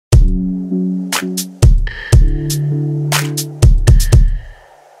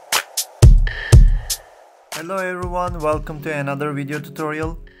Hello everyone, welcome to another video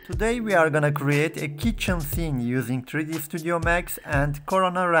tutorial. Today we are gonna create a kitchen scene using 3D Studio Max and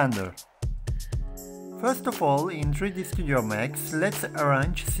Corona Render. First of all, in 3D Studio Max, let's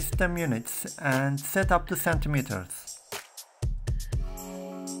arrange system units and set up the centimeters.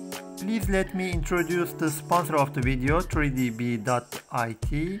 Please let me introduce the sponsor of the video,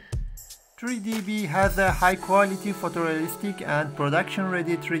 3db.it. 3db has a high quality photorealistic and production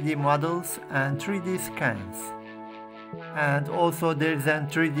ready 3D models and 3D scans. And also there is a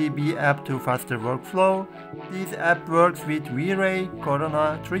 3db app to faster workflow. This app works with V-Ray,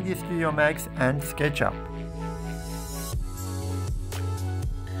 Corona, 3D Studio Max and SketchUp.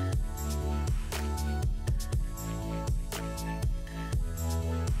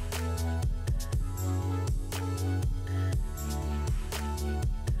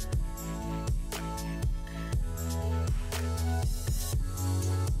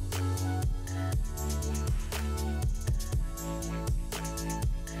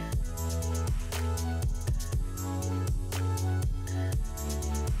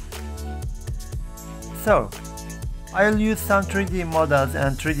 So, I'll use some 3D models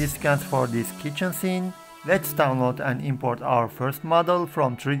and 3D scans for this kitchen scene. Let's download and import our first model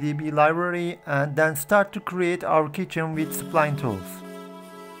from 3db library and then start to create our kitchen with spline tools.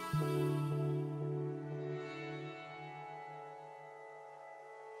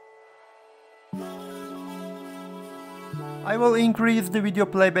 I will increase the video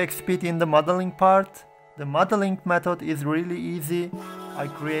playback speed in the modeling part. The modeling method is really easy. I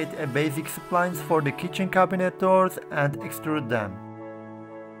create a basic splines for the kitchen cabinet doors and extrude them.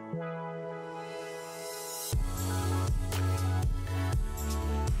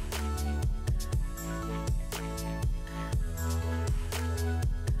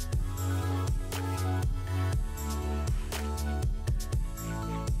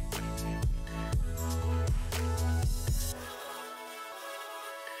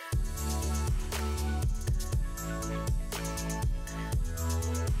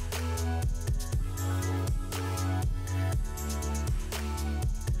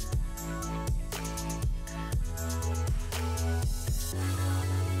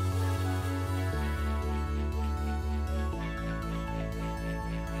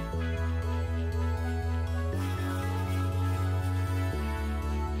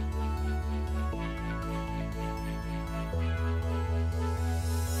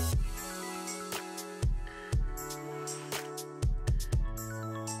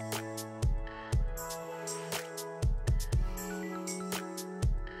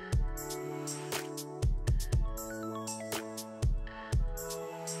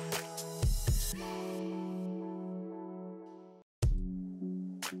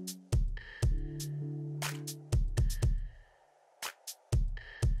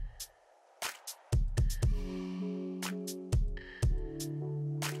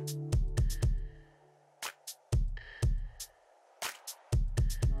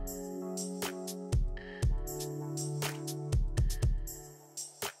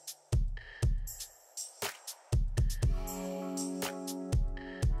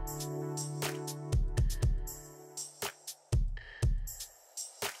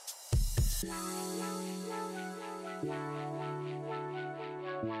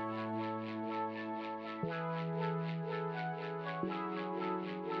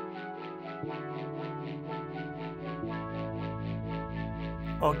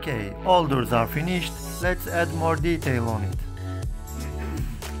 Okay, all doors are finished. Let's add more detail on it.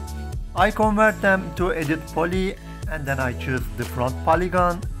 I convert them to edit poly and then I choose the front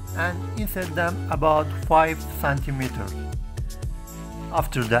polygon and insert them about 5 cm.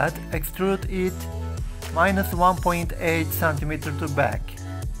 After that, extrude it minus 1.8 cm to back.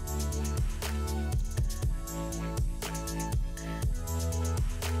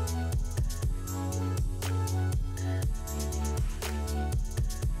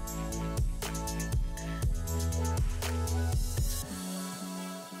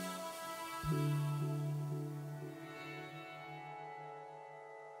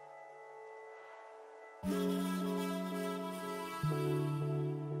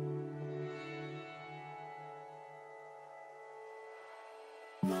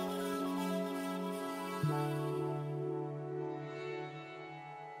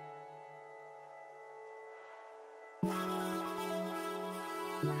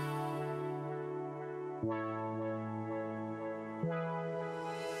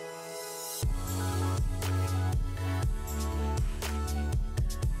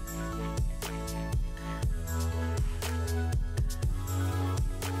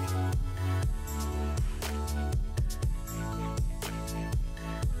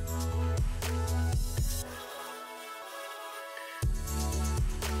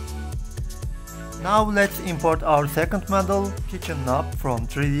 Now let's import our second model, kitchen knob, from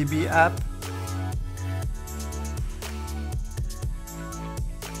 3DB app.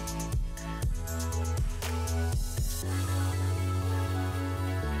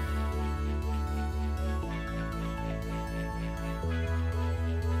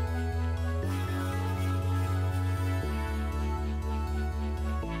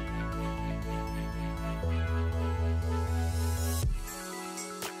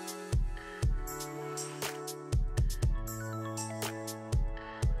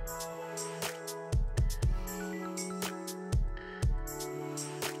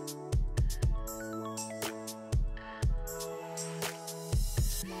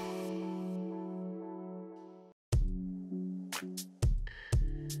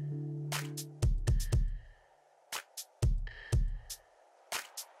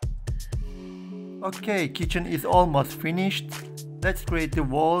 Okay, kitchen is almost finished. Let's create the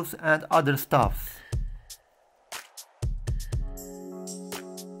walls and other stuffs.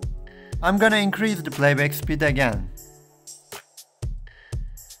 I'm gonna increase the playback speed again.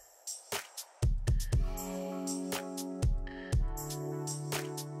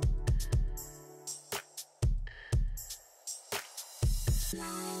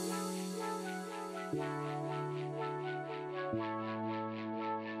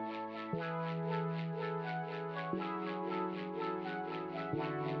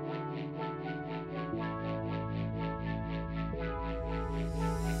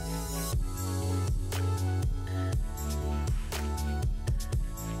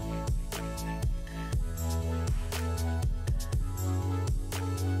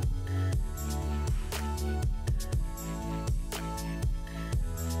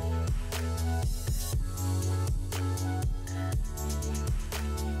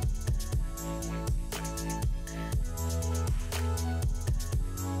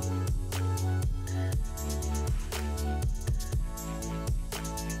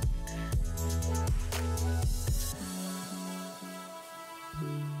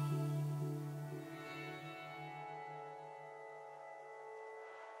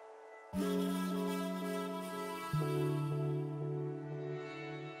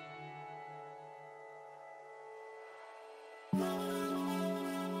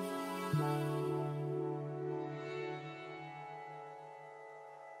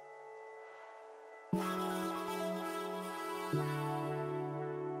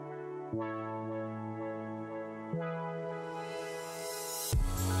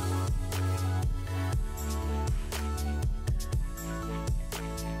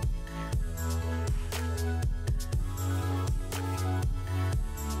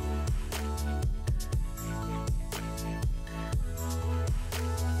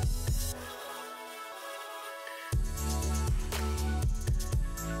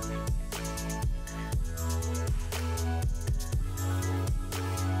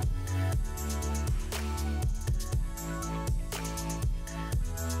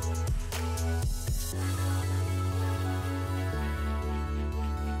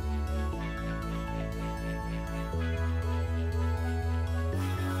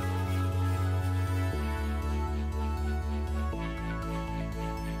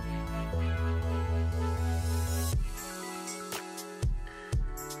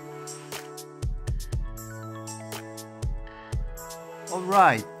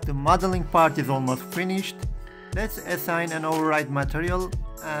 Alright, the modeling part is almost finished. Let's assign an override material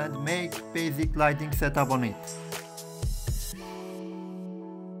and make basic lighting setup on it.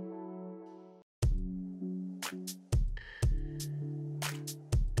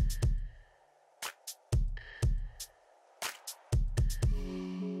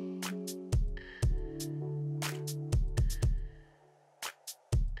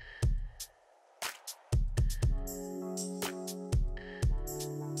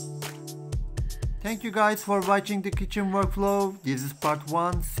 Thank you guys for watching the kitchen workflow. This is part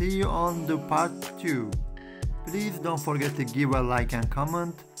 1. See you on the part 2. Please don't forget to give a like and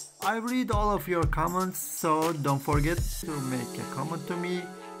comment. I read all of your comments, so don't forget to make a comment to me,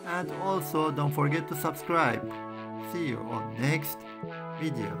 and also don't forget to subscribe. See you on next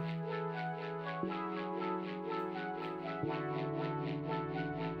video.